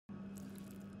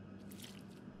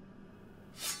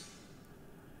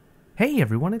Hey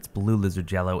everyone, it's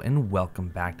BlueLizardJello and welcome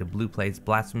back to Blue Plays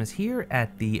Blasphemous here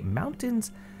at the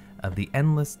Mountains of the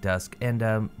Endless Dusk. And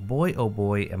boy oh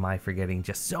boy am I forgetting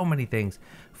just so many things.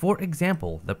 For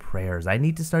example, the prayers. I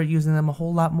need to start using them a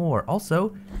whole lot more.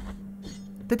 Also,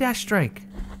 the dash strike.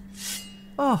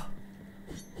 Oh,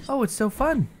 it's so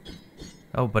fun.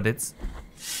 Oh, but it's...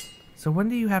 So when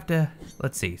do you have to...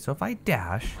 Let's see. So if I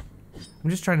dash, I'm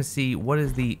just trying to see what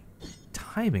is the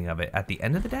timing of it. At the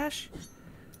end of the dash?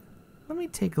 Let me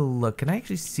take a look. Can I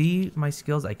actually see my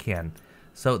skills? I can.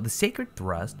 So the sacred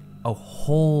thrust,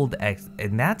 hold X,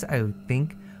 and that's, I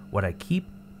think, what I keep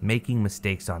making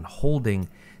mistakes on, holding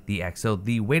the X. So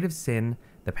the weight of sin,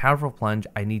 the powerful plunge,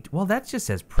 I need to, well, that just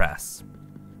says press.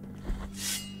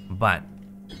 But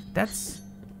that's,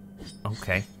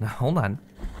 okay, now hold on.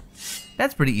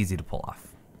 That's pretty easy to pull off.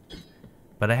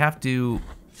 But I have to,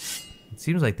 it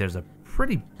seems like there's a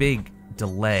pretty big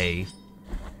delay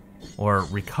or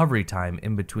recovery time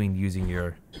in between using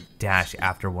your dash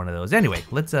after one of those. Anyway,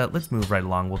 let's move right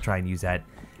along. We'll try and use that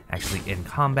actually in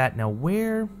combat. Now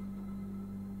where's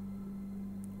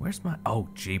my, oh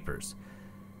jeepers.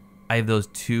 I have those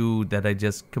two that I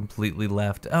just completely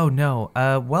left. Oh no,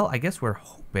 well I guess we're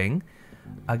hoping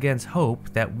against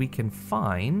hope that we can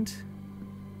find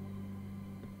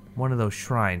one of those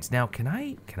shrines. Now can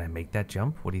I make that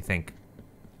jump? What do you think?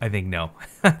 I think no.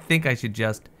 I think I should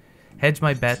just hedge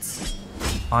my bets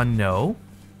on no.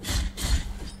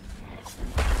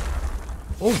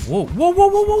 Oh, whoa, whoa, whoa,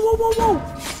 whoa, whoa, whoa,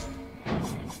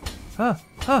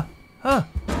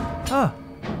 whoa,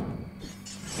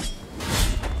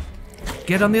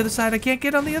 Get on the other side. I can't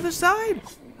get on the other side.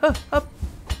 Up.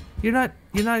 You're not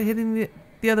hitting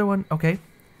the other one. Okay.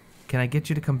 Can I get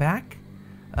you to come back?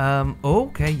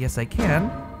 Okay, yes I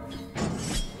can.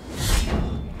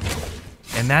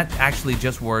 And that actually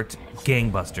just worked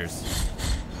gangbusters.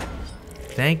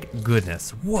 Thank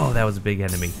goodness. Whoa, that was a big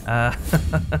enemy.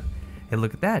 Hey,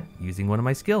 look at that. Using one of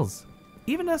my skills.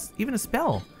 Even a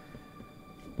spell.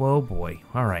 Whoa, boy.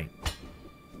 All right.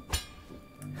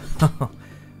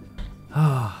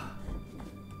 Not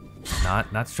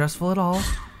stressful at all.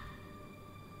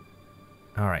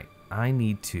 All right. I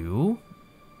need to...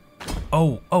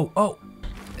 Oh.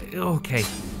 Okay.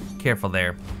 Careful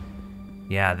there.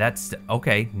 Yeah, that's...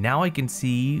 Okay, now I can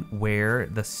see where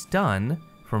the stun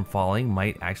from falling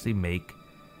might actually make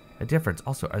a difference.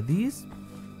 Also, are these...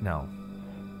 No.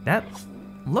 That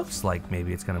looks like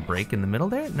maybe it's going to break in the middle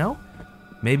there. No?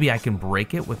 Maybe I can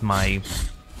break it with my...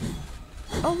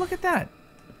 Oh, look at that.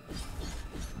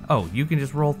 Oh, you can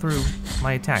just roll through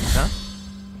my attacks, huh?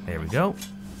 There we go.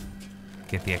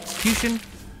 Get the execution.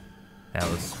 That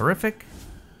was horrific.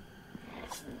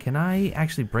 Can I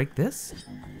actually break this?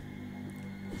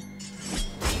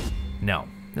 No.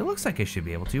 It looks like I should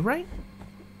be able to, right?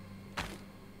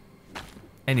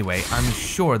 Anyway, I'm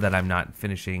sure that I'm not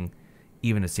finishing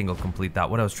even a single complete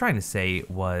thought. What I was trying to say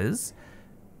was...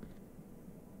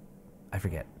 I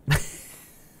forget.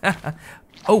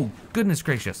 Oh, goodness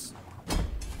gracious.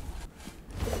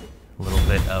 A little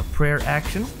bit of prayer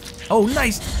action. Oh,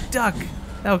 nice duck!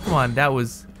 Oh, come on, that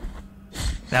was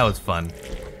fun.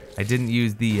 I didn't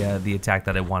use the attack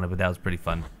that I wanted, but that was pretty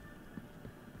fun.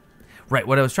 Right,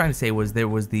 what I was trying to say was there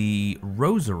was the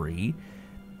rosary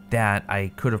that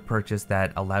I could have purchased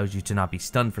that allows you to not be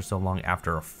stunned for so long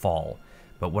after a fall.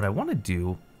 But what I want to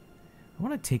do, I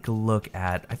want to take a look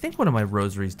at, I think one of my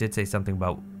rosaries did say something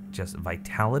about just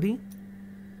vitality.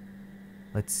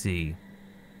 Let's see.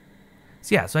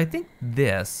 So yeah, so I think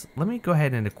this, let me go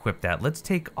ahead and equip that. Let's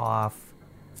take off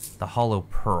the hollow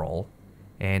pearl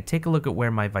and take a look at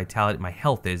where my vitality, my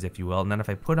health is, if you will. And then if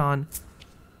I put on...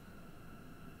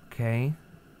 Okay,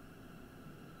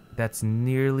 that's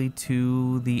nearly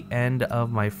to the end of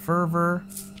my fervor.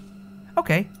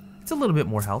 Okay, it's a little bit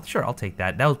more health. Sure, I'll take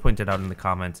that. That was pointed out in the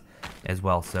comments as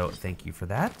well, so thank you for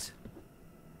that.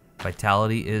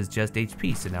 Vitality is just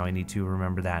HP, so now I need to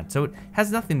remember that. So it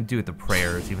has nothing to do with the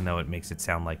prayers, even though it makes it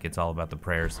sound like it's all about the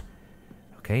prayers.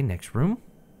 Okay, next room.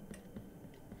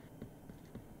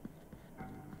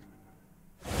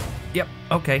 Yep,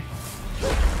 okay.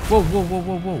 Whoa, whoa, whoa,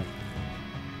 whoa, whoa.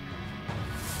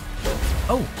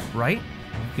 Oh, right?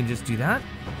 You can just do that.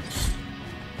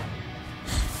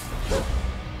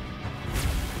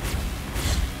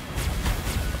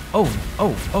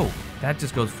 Oh, that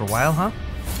just goes for a while, huh?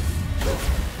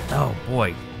 Oh,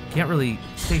 boy. Can't really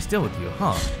stay still with you,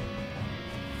 huh?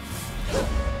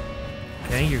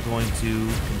 Okay, you're going to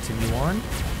continue on.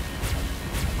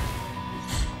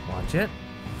 Watch it.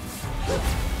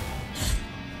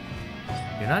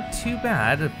 You're not too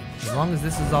bad, as long as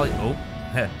this is all... Oh.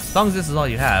 As long as this is all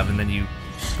you have, and then you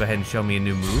go ahead and show me a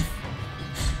new move.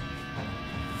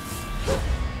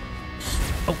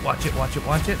 Oh, watch it, watch it,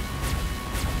 watch it.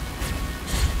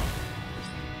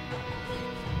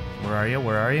 Where are you?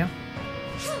 Where are you?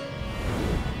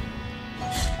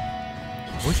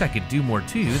 I wish I could do more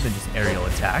to you than just aerial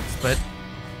attacks, but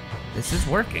this is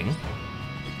working.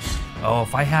 Oh,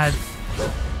 if I had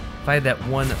that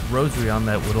one rosary on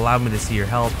that would allow me to see your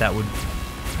health, that would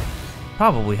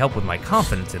probably help with my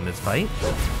confidence in this fight.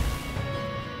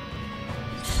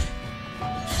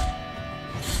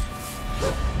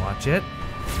 Watch it.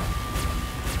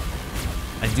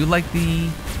 I do like the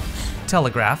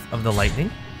telegraph of the lightning.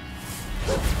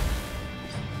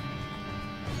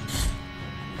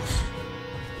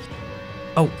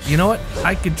 Oh, you know what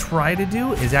I could try to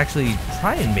do is actually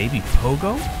try and maybe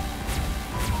pogo.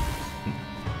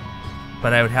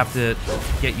 But I would have to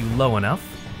get you low enough.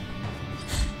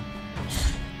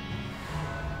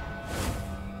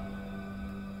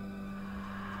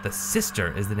 The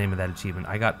Sister is the name of that achievement.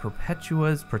 I got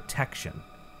Perpetua's Protection.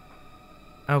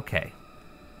 Okay.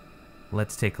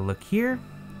 Let's take a look here.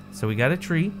 So we got a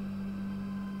tree.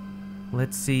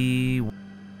 Let's see.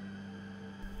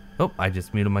 Oh, I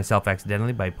just muted myself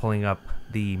accidentally by pulling up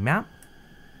the map.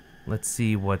 Let's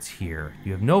see what's here.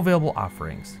 You have no available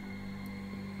offerings.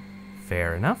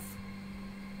 Fair enough.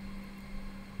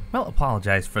 Well,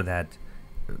 apologize for that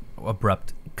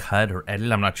abrupt cut or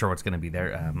edit. I'm not sure what's going to be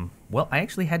there. Well, I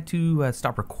actually had to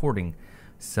stop recording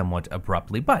somewhat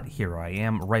abruptly, but here I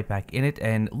am right back in it,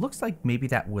 and looks like maybe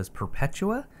that was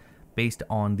Perpetua based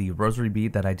on the rosary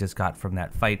bead that I just got from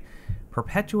that fight.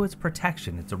 Perpetua's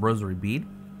Protection. It's a rosary bead.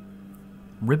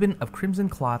 Ribbon of crimson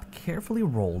cloth carefully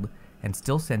rolled and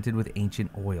still scented with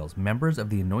ancient oils. Members of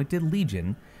the Anointed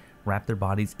Legion wrapped their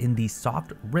bodies in these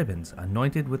soft ribbons,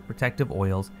 anointed with protective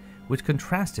oils, which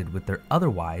contrasted with their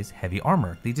otherwise heavy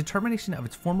armor. The determination of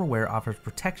its former wearer offers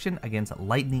protection against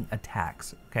lightning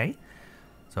attacks. Okay,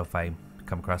 so if I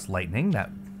come across lightning,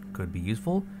 that could be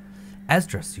useful.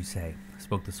 Esdras, you say,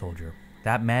 spoke the soldier.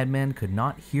 That madman could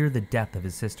not hear the death of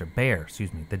his sister.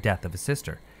 The death of his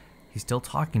sister. He's still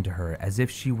talking to her as if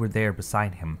she were there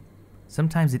beside him.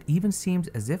 Sometimes it even seems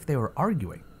as if they were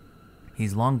arguing.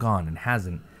 He's long gone and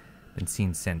hasn't been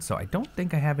seen since, so I don't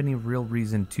think I have any real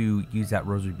reason to use that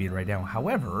rosary bead right now.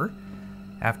 However,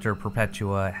 after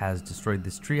Perpetua has destroyed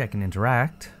this tree, I can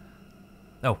interact.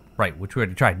 Oh, right, which we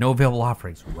already tried. No available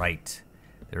offerings. Right.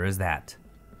 There is that.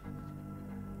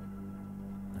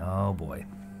 Oh, boy.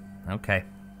 Okay.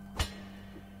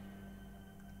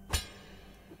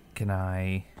 Can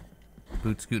I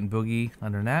boot, scoot, and boogie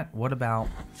under that? What about...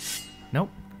 Nope,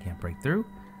 can't break through.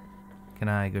 Can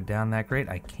I go down that grate?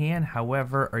 I can.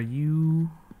 However, are you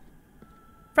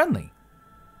friendly?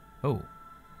 Oh,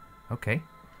 okay.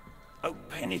 O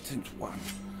Penitent One,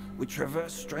 we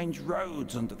traverse strange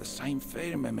roads under the same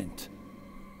firmament,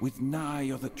 with nigh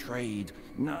other trade,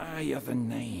 nigh other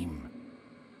name.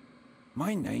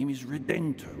 My name is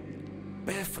Redento,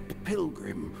 barefoot the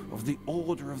pilgrim of the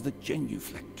Order of the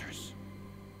Genuflectors.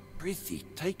 Prithee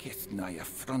taketh nigh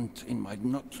affront in my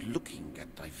not looking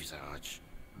at thy visage,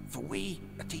 for we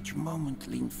at each moment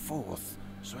lean forth,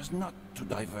 so as not to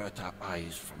divert our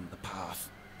eyes from the path.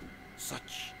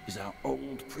 Such is our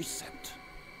old precept.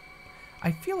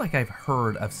 I feel like I've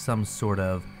heard of some sort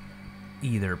of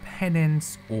either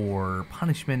penance or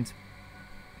punishment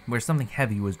where something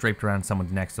heavy was draped around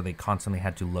someone's neck so they constantly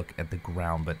had to look at the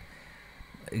ground, but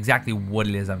exactly what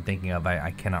it is I'm thinking of,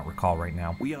 I cannot recall right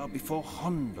now. We are before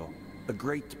Hondo, a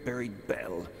great buried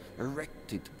bell,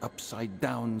 erected upside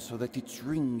down so that its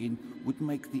ringing would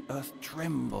make the earth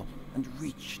tremble and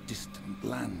reach distant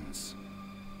lands.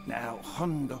 Now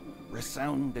Hondo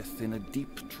resoundeth in a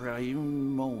deep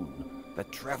triune moan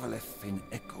that travelleth in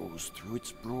echoes through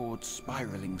its broad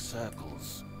spiraling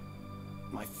circles.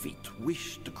 My feet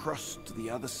wish to cross to the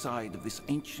other side of this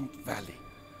ancient valley,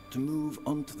 to move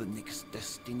on to the next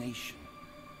destination.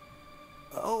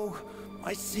 Oh,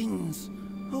 my sins,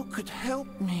 who could help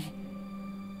me?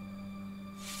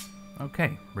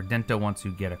 Okay, Redento wants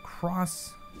to get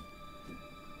across.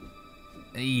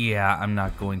 Yeah, I'm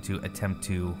not going to attempt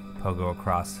to pogo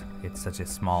across. It's such a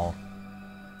small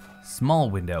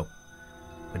window.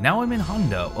 But now I'm in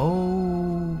Hondo.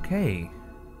 Okay.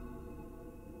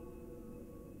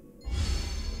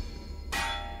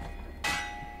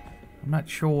 I'm not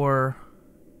sure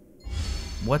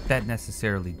what that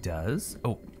necessarily does.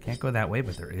 Oh, can't go that way,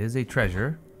 but there is a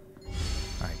treasure.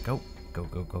 All right, go, go,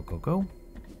 go, go, go, go.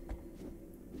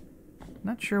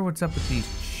 Not sure what's up with these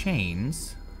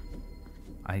chains.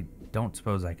 I don't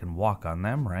suppose I can walk on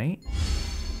them, right?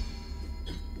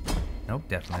 Nope,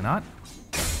 definitely not.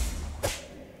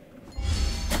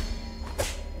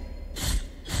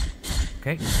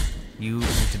 Okay, you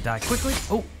need to die quickly.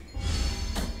 Oh,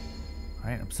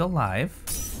 Alright, I'm still alive.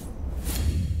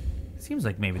 Seems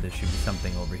like maybe there should be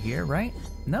something over here, right?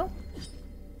 No?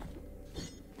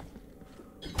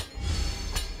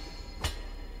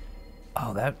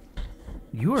 Oh, that...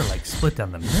 You are like split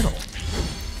down the middle.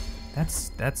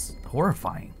 That's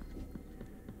horrifying.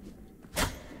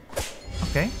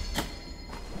 Okay.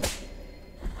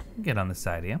 Get on the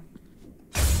side, yeah.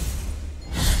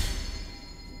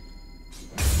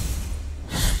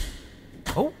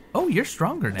 Oh, you're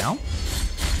stronger now.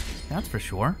 That's for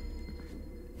sure.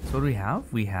 So what do we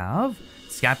have? We have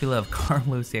Scapula of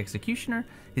Carlos the Executioner.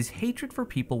 His hatred for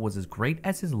people was as great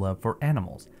as his love for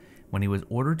animals. When he was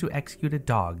ordered to execute a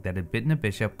dog that had bitten a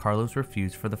bishop, Carlos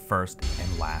refused for the first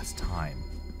and last time.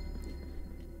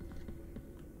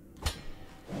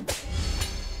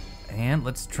 And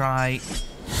let's try...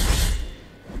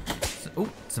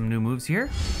 some new moves here.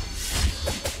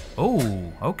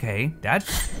 Oh, okay.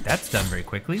 That's done very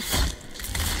quickly.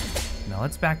 Now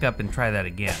let's back up and try that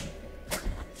again.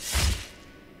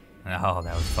 Oh,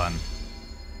 that was fun.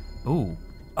 Ooh.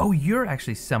 Oh, you're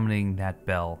actually summoning that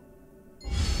bell.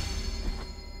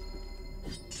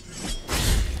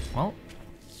 Well.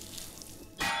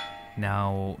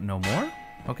 Now, no more?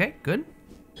 Okay, good.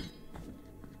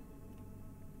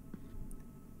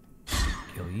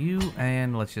 Kill you,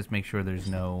 and let's just make sure there's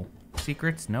no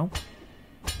secrets. No.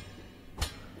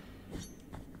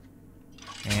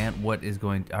 And what is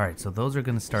going... Alright, so those are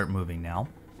going to start moving now.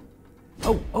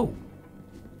 Oh!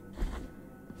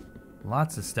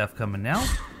 Lots of stuff coming now.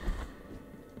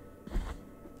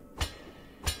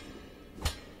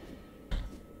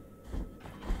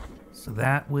 So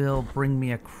that will bring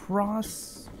me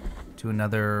across to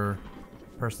another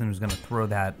person who's going to throw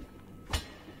that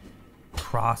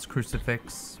cross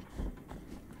crucifix.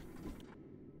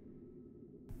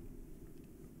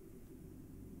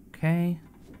 Okay.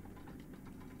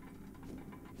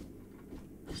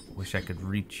 Wish I could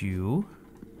reach you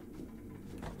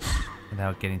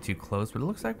without getting too close, but it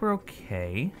looks like we're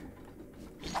okay.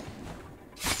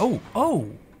 Oh!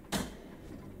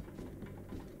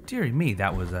 Dearie me,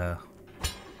 that was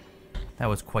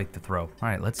quite the throw. All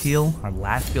right, let's heal our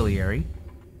last biliary.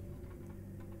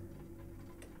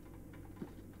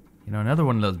 You know, another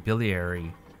one of those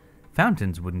biliary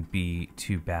fountains wouldn't be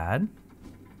too bad.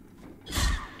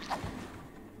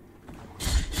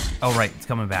 Oh, right, it's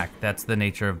coming back. That's the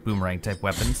nature of boomerang-type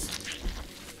weapons.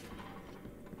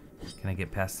 Can I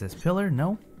get past this pillar?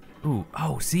 No? Ooh,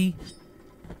 oh, see?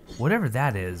 Whatever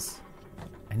that is,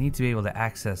 I need to be able to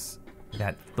access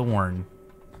that thorn.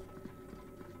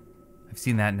 I've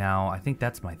seen that now. I think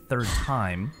that's my third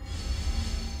time.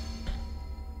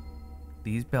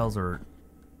 These bells are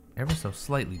ever so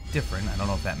slightly different. I don't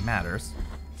know if that matters.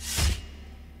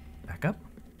 Back up.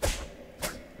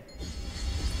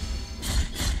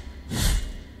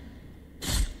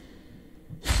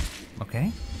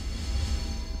 Okay.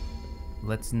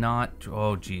 Let's not...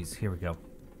 Oh, geez. Here we go.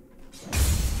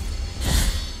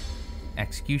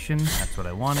 Execution. That's what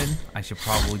I wanted. I should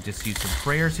probably just use some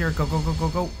prayers here. Go, go, go, go,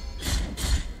 go.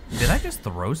 Did I just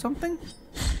throw something?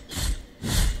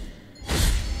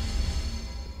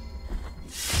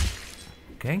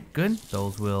 Okay, good.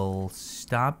 Those will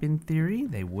stop in theory.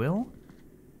 They will.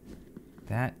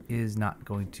 That is not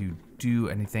going to do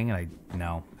anything. And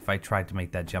no, if I tried to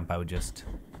make that jump, I would just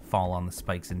fall on the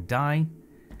spikes and die.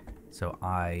 So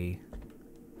I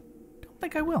don't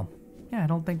think I will. Yeah, I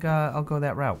don't think I'll go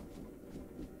that route.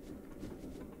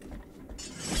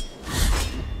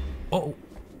 Oh,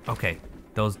 okay.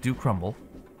 Those do crumble.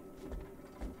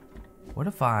 What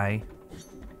if I'm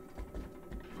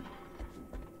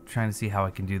trying to see how I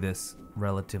can do this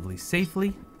relatively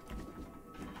safely.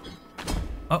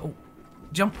 Uh-oh.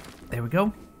 Jump. There we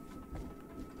go.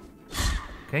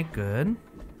 Okay, good.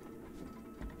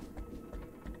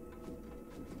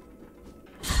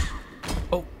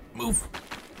 Oh, move.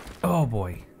 Oh,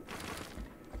 boy.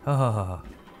 All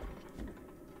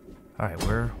right,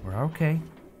 we're okay.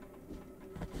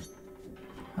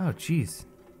 Oh, jeez.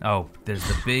 Oh, there's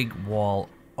the big wall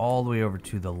all the way over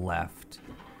to the left.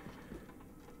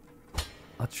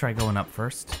 Let's try going up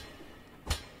first.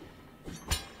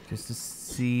 Just to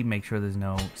see, make sure there's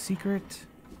no secret.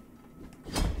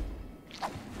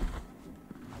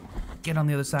 Get on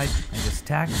the other side and just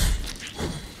attack.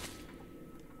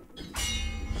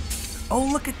 Oh,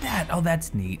 look at that. Oh,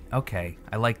 that's neat. Okay,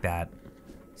 I like that.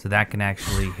 So that can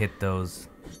actually hit those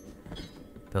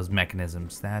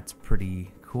mechanisms. That's pretty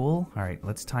cool. All right,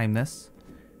 let's time this.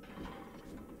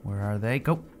 Where are they?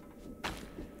 Go.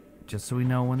 Just so we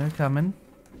know when they're coming.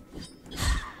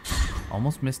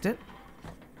 Almost missed it.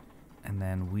 And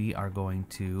then we are going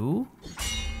to...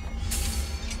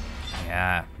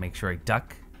 Yeah, make sure I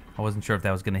duck. I wasn't sure if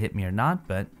that was going to hit me or not,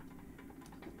 but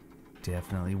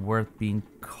definitely worth being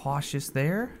cautious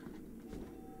there.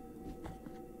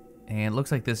 And it looks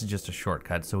like this is just a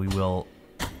shortcut, so we will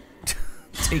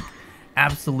take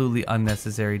absolutely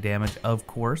unnecessary damage, of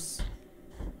course.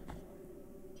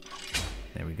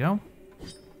 There we go.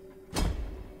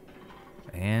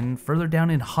 And further down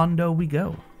in Hondo we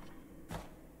go.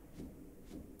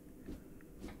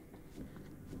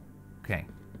 Okay,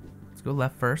 let's go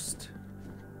left first.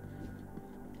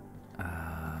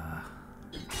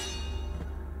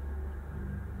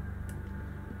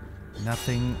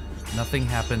 Nothing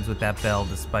happens with that bell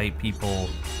despite people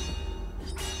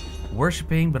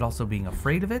worshiping but also being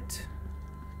afraid of it.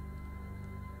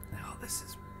 Oh, this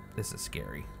is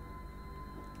scary.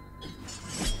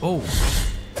 Oh.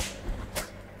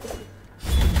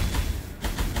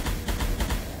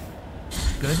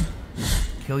 Good.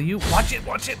 Kill you. Watch it,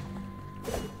 watch it.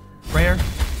 Prayer.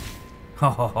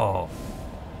 Oh,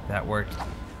 that worked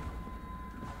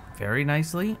very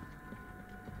nicely.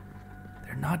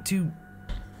 They're not too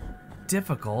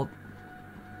difficult.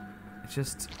 It's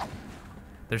just,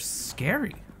 they're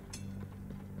scary.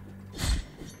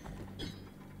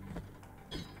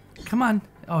 Come on.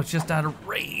 Oh, it's just out of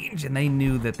range, and they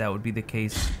knew that that would be the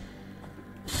case.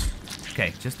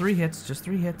 Okay, just 3 hits, just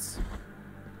 3 hits.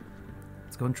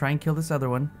 Let's go and try and kill this other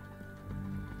one.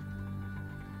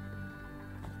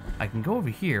 I can go over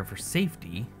here for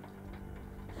safety,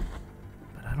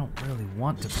 but I don't really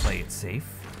want to play it safe.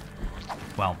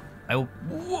 Well, I will.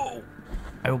 Whoa!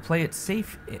 I will play it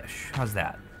safe-ish. How's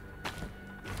that?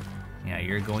 Yeah,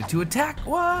 you're going to attack.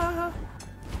 Whoa!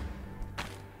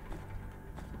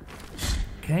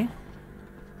 Okay.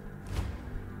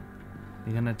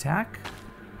 You gonna attack?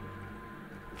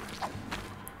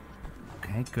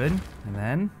 Okay, good. And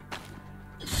then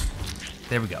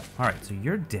there we go. All right, so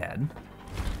you're dead.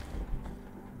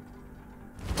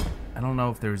 I don't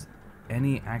know if there's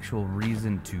any actual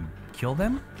reason to kill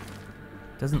them.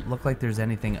 Doesn't look like there's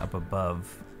anything up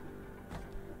above.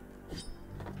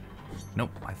 Nope,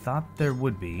 I thought there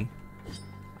would be.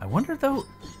 I wonder though,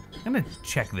 I'm gonna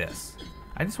check this.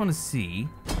 I just want to see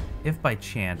if by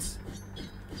chance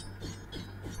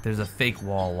there's a fake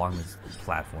wall along this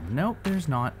platform. Nope, there's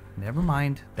not. Never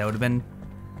mind. That would have been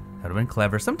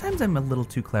clever. Sometimes I'm a little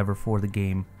too clever for the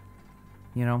game.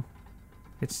 You know,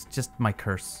 it's just my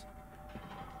curse.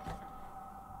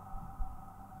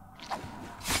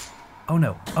 Oh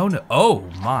no, oh no, oh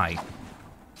my.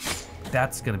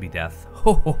 That's gonna be death.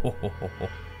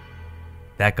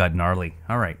 That got gnarly.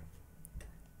 All right.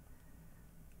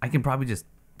 I can probably just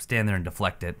stand there and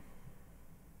deflect it.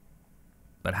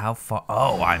 But how far?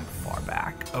 Oh, I'm far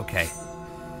back. Okay.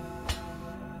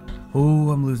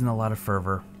 Oh, I'm losing a lot of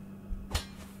fervor.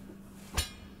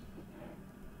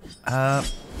 Yeah,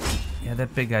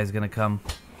 that big guy's gonna come.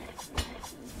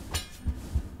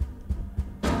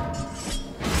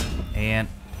 And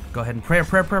go ahead and prayer.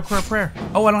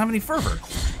 Oh, I don't have any fervor.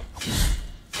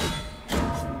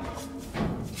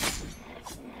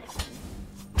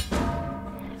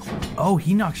 Oh,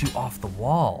 he knocks you off the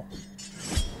wall.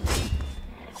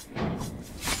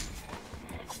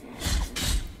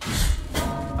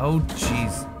 Oh,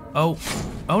 jeez. Oh.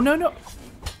 Oh, no, no.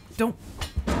 Don't.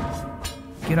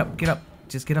 Get up, get up.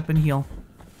 Just get up and heal.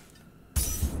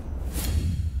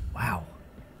 Wow.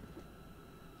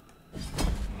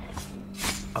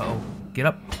 Uh-oh. Get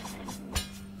up.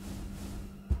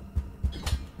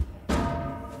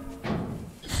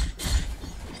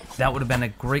 That would have been a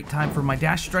great time for my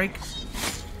dash strike.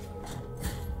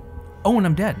 Oh, and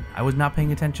I'm dead. I was not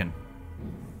paying attention.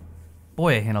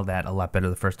 Boy, I handled that a lot better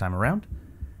the first time around.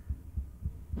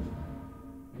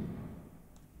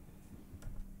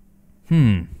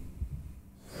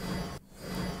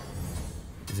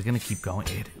 Is it gonna keep going?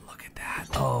 Look at that.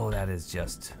 Oh, that is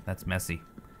just, that's messy.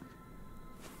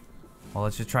 Well,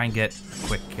 let's just try and get a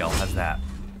quick kill. How's that?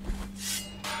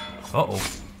 Uh-oh.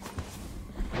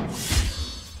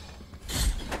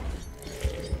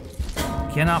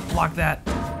 Cannot block that.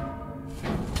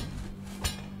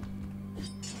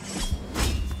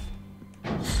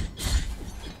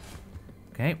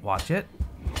 Okay, watch it.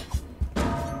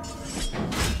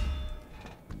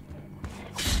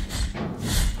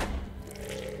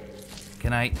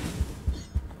 Can I?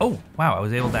 Oh, wow, I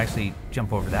was able to actually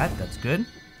jump over that. That's good.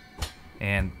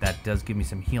 And that does give me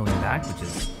some healing back, which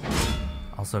is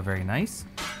also very nice.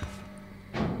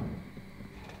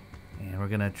 And we're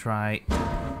gonna try.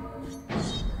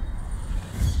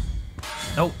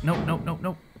 Oh, no, no, no,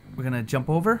 no. We're gonna jump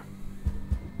over.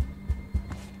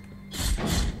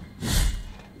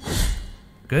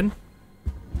 Good.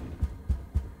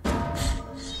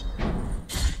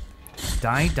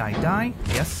 Die, die, die.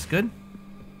 Yes, good.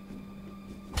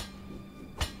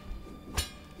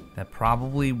 That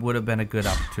probably would have been a good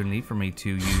opportunity for me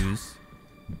to use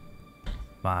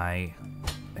my...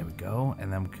 There we go.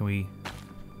 And then can we...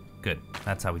 Good.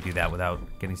 That's how we do that without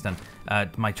getting stunned.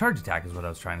 My charge attack is what I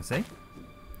was trying to say.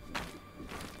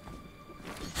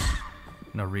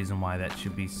 No reason why that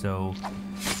should be so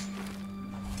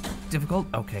difficult.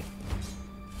 Okay.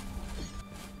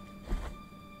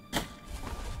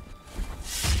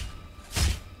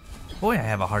 Boy, I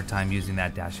have a hard time using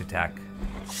that dash attack.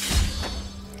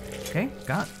 Okay,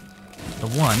 got the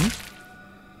one.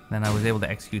 Then I was able to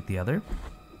execute the other.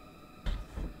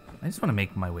 I just want to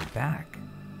make my way back.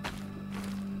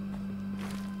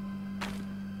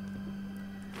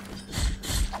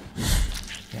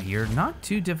 Yeah, you're not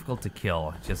too difficult to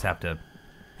kill. I just have to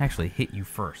actually hit you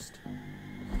first.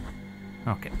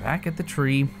 Okay, back at the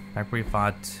tree. Back where you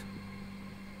fought.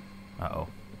 Uh-oh.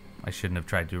 I shouldn't have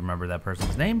tried to remember that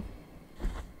person's name.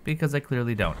 Because I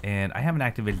clearly don't. And I haven't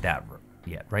activated that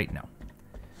yet, right now.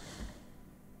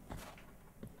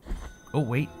 Oh,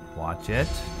 wait. Watch it.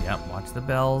 Yep, watch the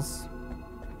bells.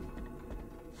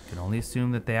 Can only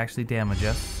assume that they actually damage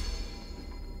us.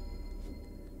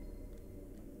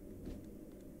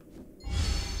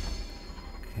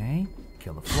 Okay,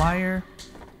 kill the flyer.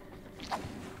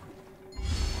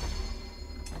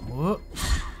 Whoop.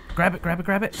 Grab it, grab it,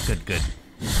 grab it. Good, good.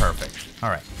 Perfect. All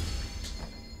right.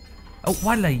 Oh,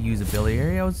 why did I use ability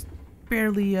area? I was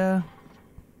barely,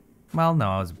 well,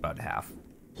 no, I was about half.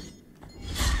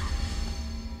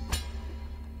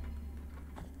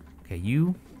 Okay,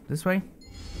 you, this way.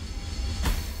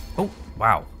 Oh,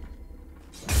 wow.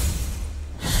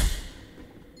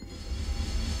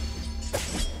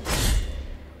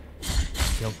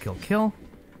 Kill, kill, kill.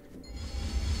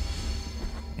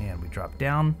 And we drop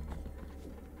down.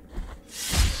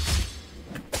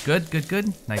 Good, good,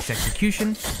 good. Nice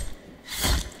execution.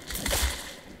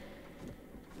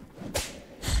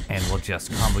 And we'll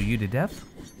just combo you to death.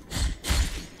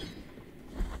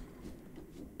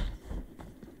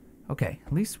 Okay,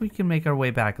 at least we can make our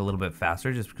way back a little bit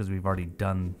faster just because we've already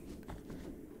done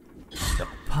the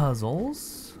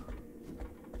puzzles.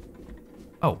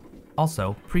 Oh,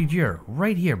 also, pre-jure,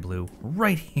 right here, Blue,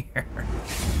 right here.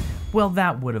 Well,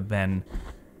 that would have been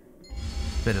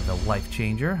a bit of a life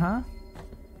changer, huh?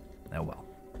 Oh well.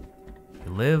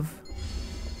 You live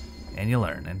and you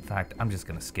learn. In fact, I'm just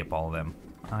gonna skip all of them.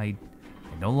 I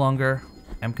no longer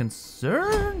am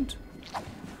concerned.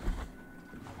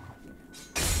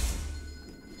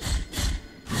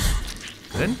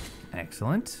 Good.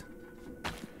 Excellent.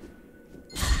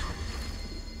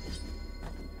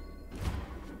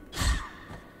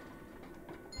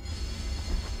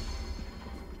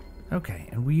 Okay,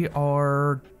 and we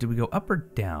are... Did we go up or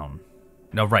down?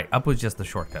 No, right. Up was just the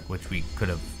shortcut, which we could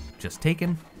have just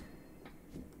taken.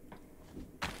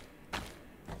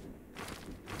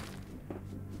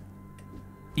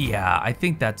 Yeah, I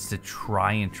think that's to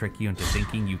try and trick you into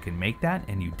thinking you can make that,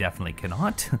 and you definitely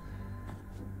cannot.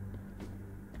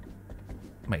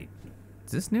 Wait,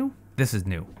 is this new? This is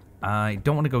new. I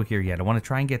don't want to go here yet. I want to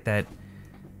try and get that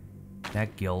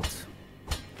guilt.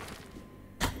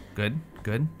 Good,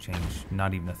 good. Change,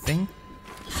 not even a thing.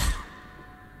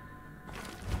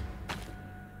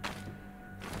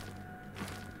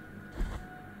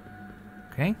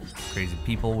 Okay, crazy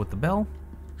people with the bell.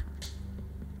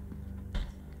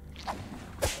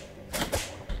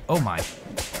 Oh my.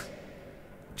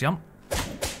 Jump.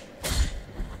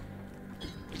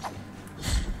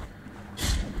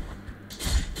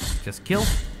 Just kill.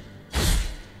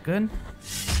 Good.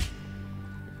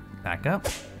 Back up.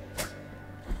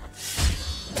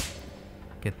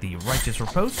 Get the righteous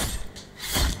riposte.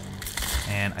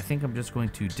 And I think I'm just going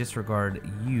to disregard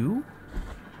you.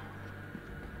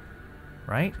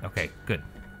 Right? Okay, good.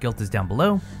 Guilt is down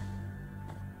below.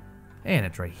 And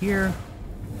it's right here.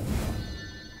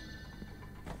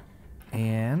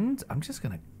 And I'm just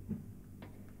gonna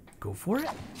go for it.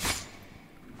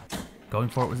 Going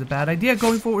for it was a bad idea.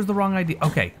 Going for it was the wrong idea.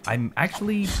 Okay, I'm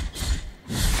actually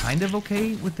kind of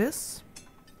okay with this.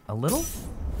 A little.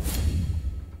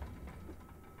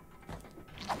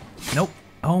 Nope.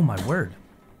 Oh my word.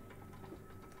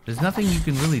 There's nothing you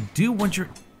can really do once you're...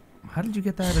 How did you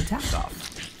get that attack off?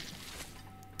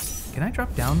 Can I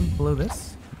drop down below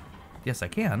this? Yes, I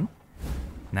can.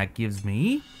 And that gives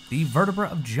me the vertebra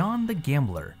of John the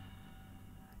Gambler.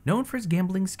 Known for his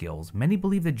gambling skills, many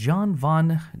believe that John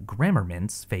von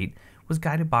Grammermint's fate was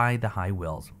guided by the high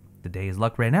wills. The day his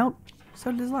luck ran out,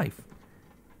 so did his life.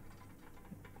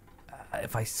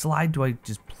 If I slide, do I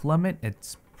just plummet?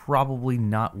 It's probably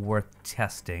not worth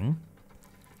testing.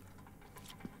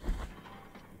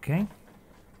 Okay.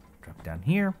 Drop down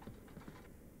here.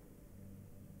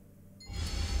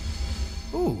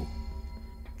 Ooh.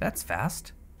 That's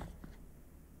fast.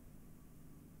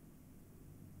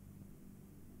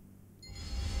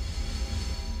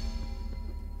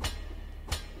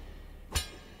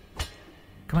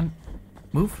 Come on.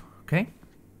 Move. Okay.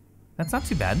 That's not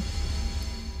too bad.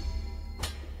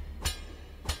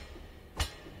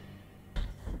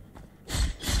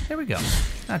 There we go.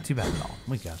 Not too bad at all.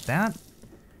 We got that.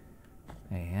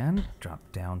 And drop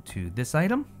down to this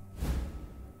item.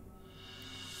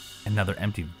 Another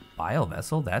empty bile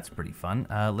vessel. That's pretty fun.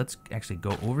 Let's actually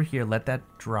go over here, let that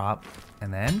drop,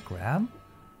 and then grab.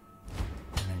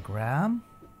 And then grab.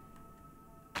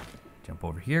 Jump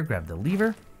over here, grab the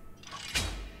lever.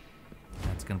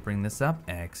 That's going to bring this up.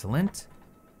 Excellent.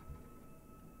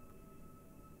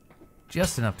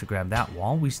 Just enough to grab that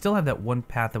wall. We still have that one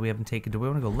path that we haven't taken. Do we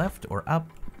want to go left or up?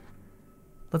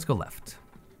 Let's go left.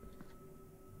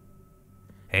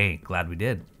 Hey, glad we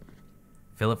did.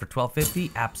 Fill it for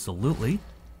 $12.50? Absolutely.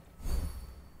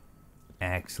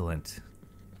 Excellent.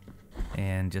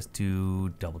 And just to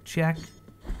double check,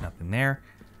 nothing there.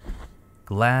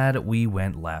 Glad we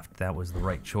went left. That was the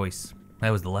right choice. That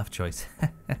was the left choice.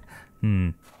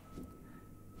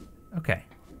 Okay.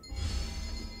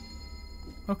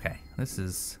 Okay, this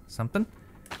is something.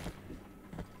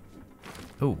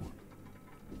 Ooh.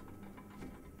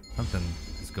 Something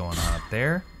is going on up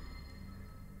there.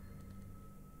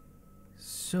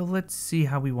 So let's see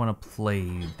how we want to play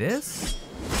this.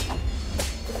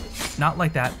 Not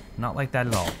like that. Not like that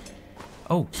at all.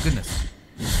 Oh, goodness.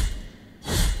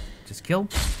 Just kill.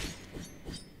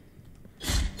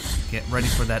 Get ready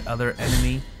for that other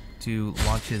enemy to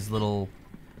launch his little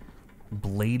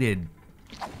bladed...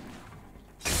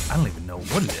 I don't even know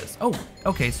what it is. Oh,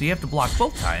 okay, so you have to block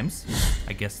both times.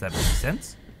 I guess that makes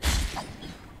sense.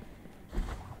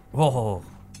 Whoa.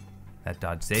 That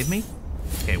dodge saved me.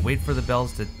 Okay, wait for the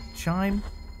bells to chime.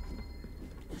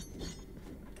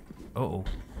 Uh-oh.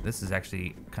 This is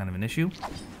actually kind of an issue.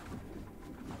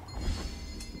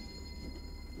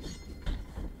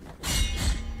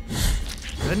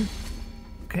 Good.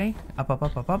 Okay, up, up,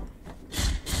 up, up, up.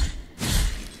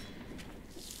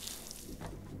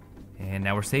 And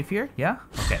now we're safe here? Yeah?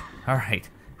 Okay. All right.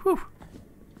 Whew.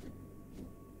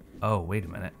 Oh, wait a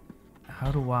minute.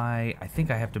 How do I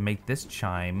think I have to make this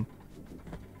chime.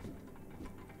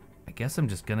 I guess I'm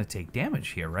just gonna take damage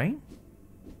here, right?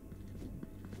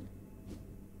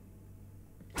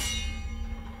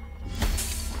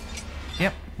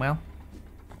 Yep, well.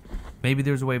 Maybe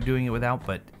there's a way of doing it without,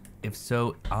 but if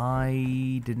so,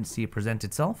 I didn't see it present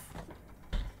itself.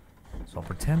 So I'll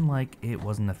pretend like it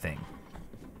wasn't a thing.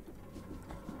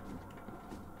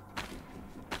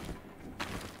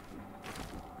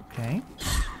 Okay.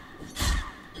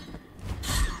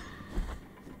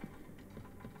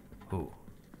 Ooh.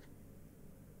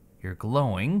 You're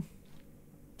glowing.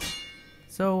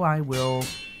 So I will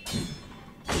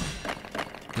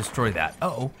destroy that.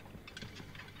 Uh-oh.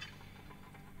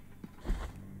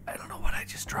 I don't know what I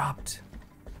just dropped.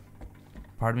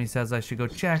 Part of me says I should go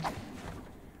check.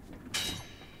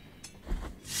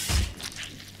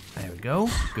 There we go.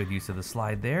 Good use of the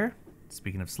slide there.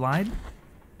 Speaking of slide.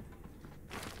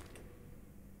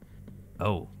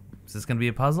 Oh, is this going to be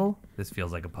a puzzle? This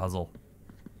feels like a puzzle,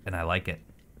 and I like it.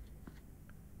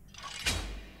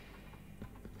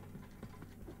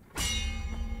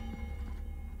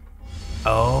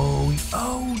 Oh.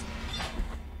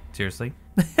 Seriously?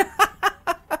 I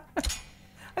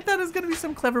thought it was going to be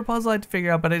some clever puzzle I had to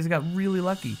figure out, but I just got really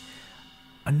lucky.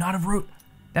 A knot of rope.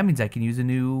 That means I can use a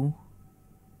new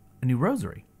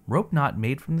rosary. Rope knot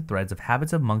made from the threads of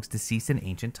habits of monks deceased in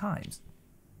ancient times.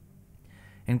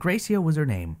 Ingracia was her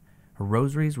name. Her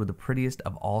rosaries were the prettiest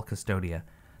of all Cvstodia.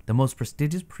 The most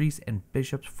prestigious priests and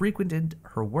bishops frequented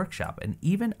her workshop, and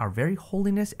even our very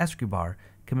holiness Escribar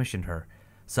commissioned her.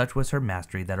 Such was her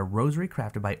mastery that a rosary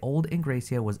crafted by old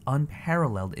Ingracia was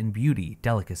unparalleled in beauty,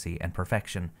 delicacy, and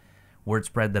perfection. Word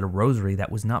spread that a rosary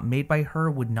that was not made by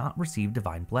her would not receive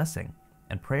divine blessing,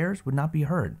 and prayers would not be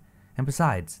heard, and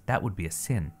besides, that would be a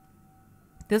sin.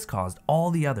 This caused all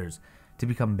the others to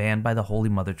become banned by the Holy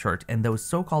Mother Church, and those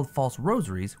so-called false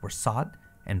rosaries were sought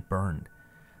and burned.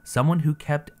 Someone who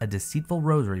kept a deceitful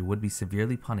rosary would be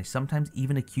severely punished, sometimes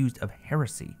even accused of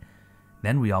heresy.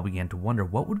 Then we all began to wonder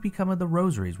what would become of the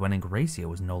rosaries when Ingracia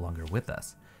was no longer with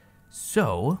us.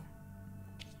 So,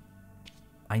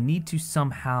 I need to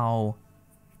somehow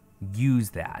use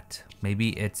that. Maybe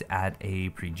it's at a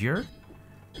pre-jure,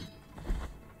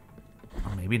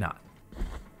 or maybe not.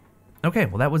 Okay,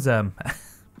 well that was that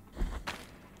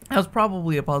was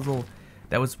probably a puzzle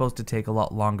that was supposed to take a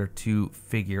lot longer to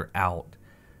figure out.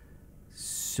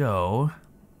 So,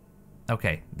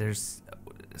 okay, there's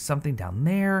something down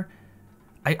there.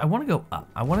 I want to go up.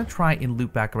 I want to try and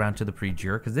loop back around to the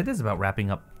pre-jure, because it is about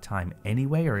wrapping up time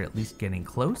anyway, or at least getting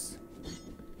close.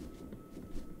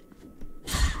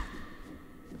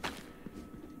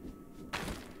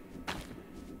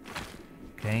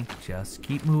 Okay, just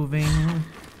keep moving.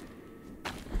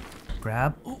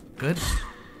 Grab. Oh, good.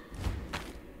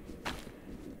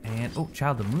 And, oh,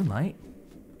 Child of Moonlight.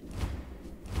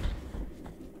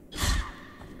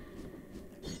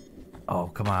 Oh,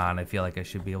 come on. I feel like I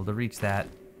should be able to reach that.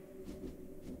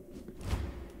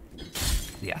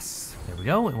 Yes. There we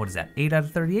go. And what is that? 8 out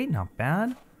of 38. Not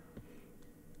bad.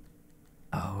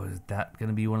 Oh, is that going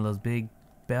to be one of those big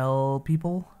bell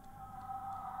people?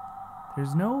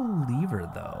 There's no lever,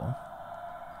 though.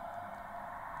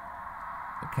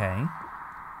 Okay.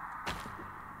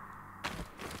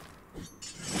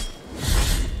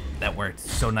 That worked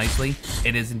so nicely.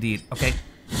 It is indeed. Okay.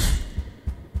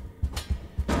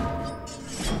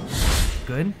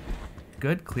 Good.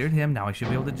 Good. Cleared him. Now I should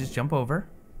be able to just jump over.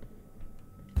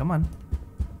 Come on.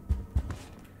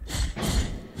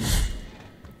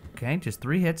 Okay, just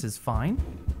 3 hits is fine.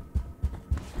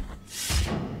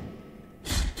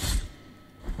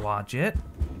 Watch it.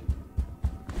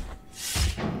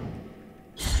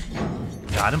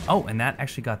 Got him. Oh, and that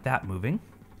actually got that moving.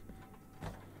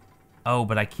 Oh,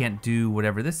 but I can't do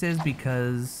whatever this is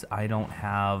because I don't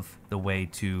have the way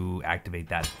to activate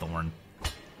that thorn.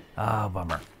 Ah,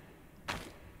 bummer.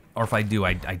 Or if I do,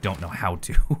 I don't know how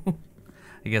to.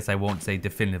 I guess I won't say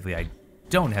definitively I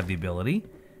don't have the ability.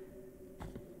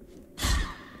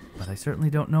 But I certainly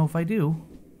don't know if I do.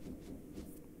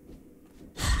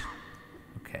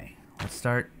 Okay, let's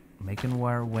start making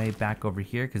our way back over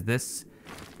here, because this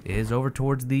is over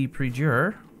towards the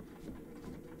pre-jure.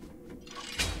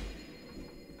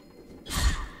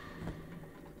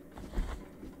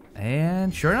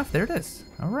 And sure enough, there it is.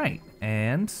 All right,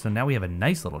 and so now we have a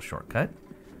nice little shortcut,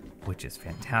 which is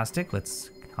fantastic. Let's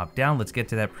hop down. Let's get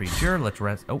to that pre-jure. Let's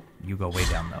rest. Oh, you go way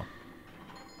down, though.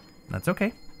 That's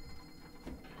okay.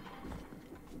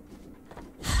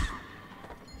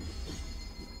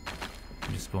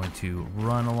 I'm just going to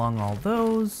run along all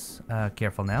those.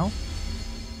 Careful now.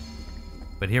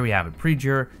 But here we have it.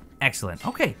 Pre-jure. Excellent.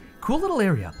 Okay, cool little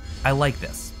area. I like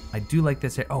this. I do like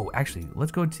this. Oh, actually,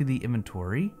 let's go to the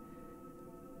inventory.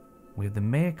 We have the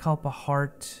Mea Culpa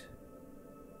heart.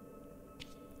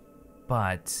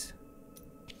 But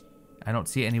I don't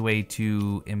see any way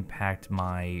to impact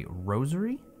my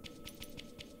rosary,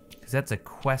 because that's a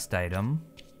quest item.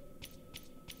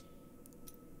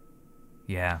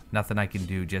 Yeah, nothing I can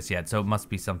do just yet, so it must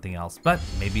be something else. But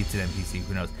maybe it's an NPC,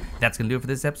 who knows. That's going to do it for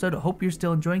this episode. I hope you're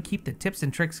still enjoying. Keep the tips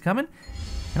and tricks coming,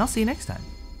 and I'll see you next time.